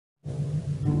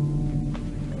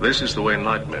This is the way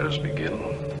nightmares begin.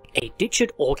 A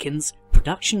Dichard Rawkins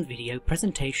production video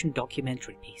presentation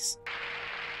documentary piece.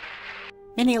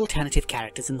 Many alternative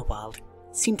characters in the world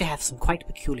seem to have some quite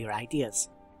peculiar ideas.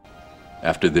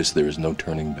 After this, there is no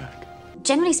turning back.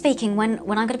 Generally speaking, when I'm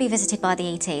going to be visited by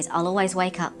the ETs, I'll always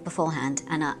wake up beforehand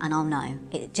and I'll know.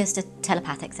 It's just a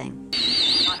telepathic thing.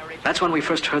 That's when we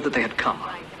first heard that they had come.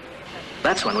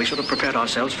 That's when we should have prepared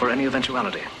ourselves for any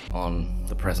eventuality. On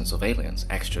the presence of aliens,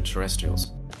 extraterrestrials.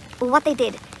 What they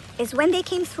did is when they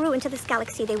came through into this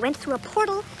galaxy, they went through a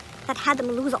portal that had them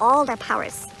lose all their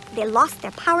powers. They lost their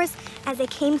powers as they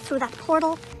came through that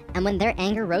portal. And when their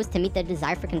anger rose to meet their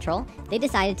desire for control, they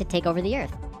decided to take over the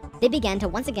Earth. They began to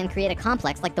once again create a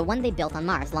complex like the one they built on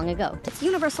Mars long ago. It's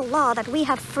universal law that we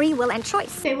have free will and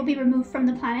choice. They will be removed from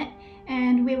the planet,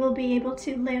 and we will be able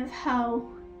to live how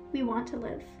we want to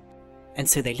live. And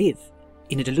so they live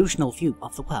in a delusional view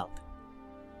of the world.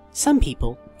 Some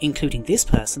people, including this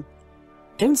person,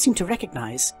 don't seem to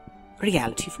recognize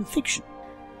reality from fiction.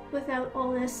 Without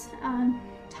all this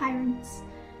tyrants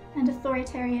and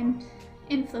authoritarian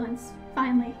influence,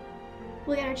 finally,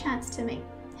 we'll get our chance to make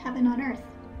heaven on Earth.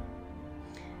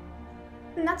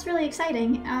 And that's really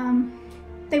exciting.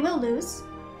 They will lose.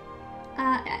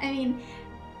 I mean,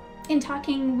 in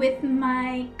talking with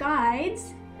my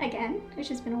guides, again, which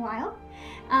has been a while,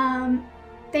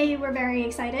 they were very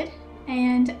excited,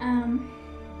 and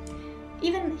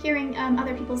even hearing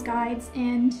other people's guides,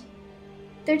 and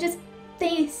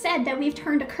they said that we've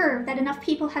turned a curve, that enough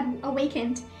people had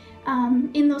awakened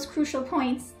in those crucial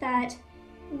points that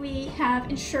we have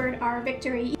ensured our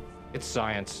victory. It's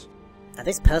science. Now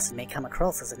this person may come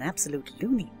across as an absolute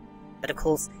loony, but of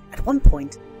course, at one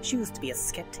point, she used to be a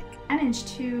skeptic. I managed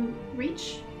to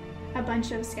reach a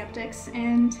bunch of skeptics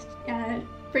and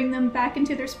bring them back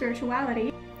into their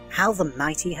spirituality. How the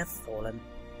mighty have fallen.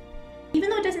 Even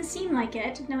though it doesn't seem like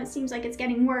it, no, it seems like it's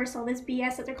getting worse, all this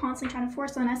BS that they're constantly trying to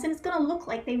force on us, and it's going to look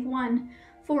like they've won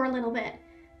for a little bit.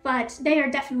 But they are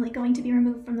definitely going to be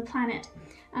removed from the planet.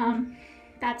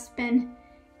 That's been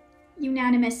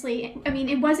unanimously, I mean,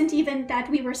 it wasn't even that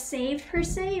we were saved per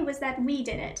se, it was that we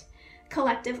did it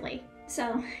collectively.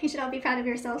 So you should all be proud of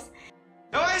yourselves.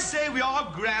 Oh, I say we are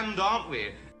grand, aren't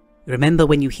we? Remember,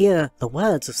 when you hear the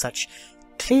words of such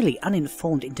clearly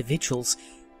uninformed individuals,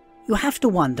 you have to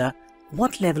wonder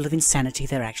what level of insanity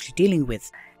they're actually dealing with.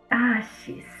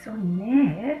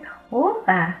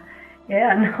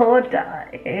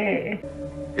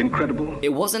 Incredible.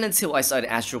 It wasn't until I started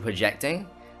astral projecting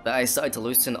that I started to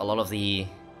loosen a lot of the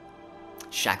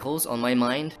shackles on my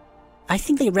mind. I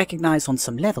think they recognize on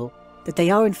some level that they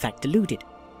are in fact deluded,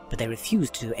 but they refuse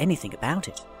to do anything about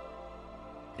it.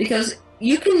 Because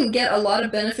you can get a lot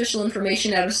of beneficial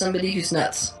information out of somebody who's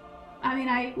nuts. I mean,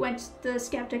 I went the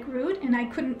skeptic route and I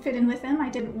couldn't fit in with them. I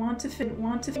didn't want to fit in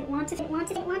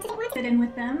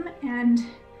with them, and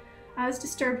I was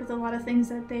disturbed with a lot of things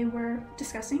that they were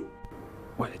discussing.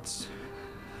 Well, it's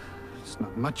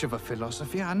not much of a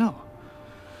philosophy, I know.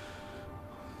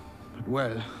 But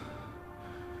well,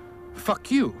 fuck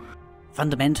you.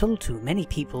 Fundamental to many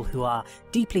people who are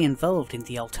deeply involved in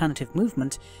the alternative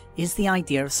movement is the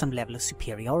idea of some level of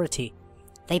superiority.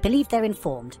 They believe they're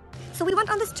informed. So we went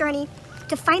on this journey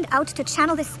to find out, to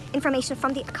channel this information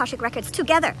from the Akashic Records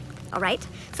together, all right?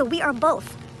 So we are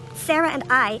both, Sarah and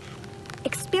I,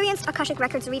 experienced Akashic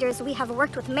Records readers. We have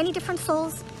worked with many different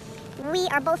souls. We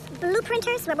are both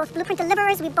blueprinters, we're both blueprint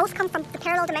deliverers, we both come from the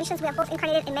parallel dimensions, we have both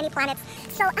incarnated in many planets.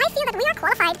 So I feel that we are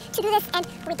qualified to do this, and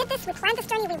we did this, we planned this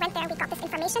journey, we went there, we got this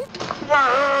information.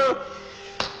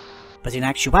 But in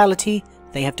actuality,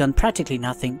 they have done practically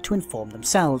nothing to inform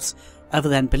themselves, other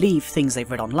than believe things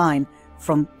they've read online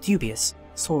from dubious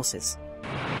sources.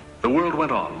 The world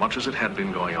went on much as it had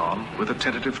been going on, with a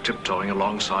tentative tiptoeing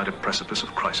alongside a precipice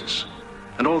of crisis,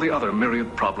 and all the other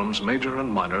myriad problems, major and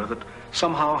minor, that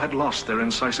somehow had lost their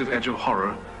incisive edge of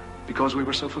horror because we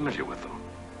were so familiar with them.